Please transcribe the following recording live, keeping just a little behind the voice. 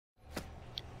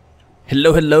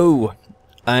Hello, hello.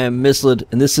 I am Mistled,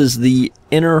 and this is the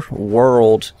inner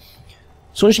world.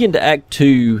 So once you get into Act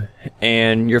 2,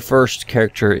 and your first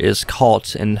character is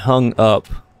caught and hung up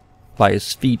by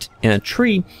his feet in a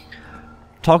tree,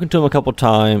 talking to him a couple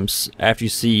times after you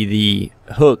see the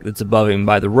hook that's above him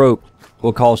by the rope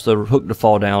will cause the hook to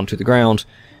fall down to the ground.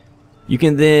 You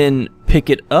can then pick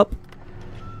it up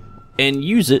and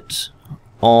use it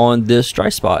on this dry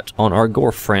spot on our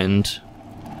Gorf friend.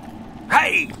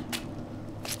 Hey!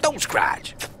 Don't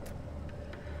scratch!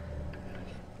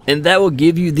 And that will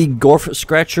give you the Gorf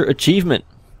Scratcher achievement.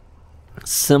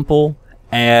 Simple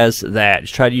as that.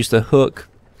 Just try to use the hook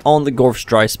on the Gorf's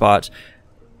dry spot.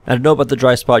 Now, to know about the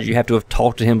dry spot, you have to have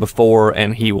talked to him before,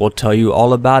 and he will tell you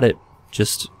all about it.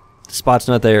 Just, the spot's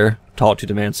not there. Talk to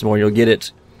the man some more, you'll get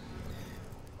it.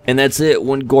 And that's it.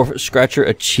 One Gorf Scratcher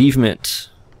achievement.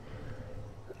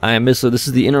 I am Mistled. This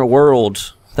is the inner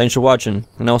world. Thanks for watching,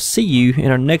 and I'll see you in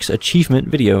our next achievement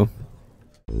video.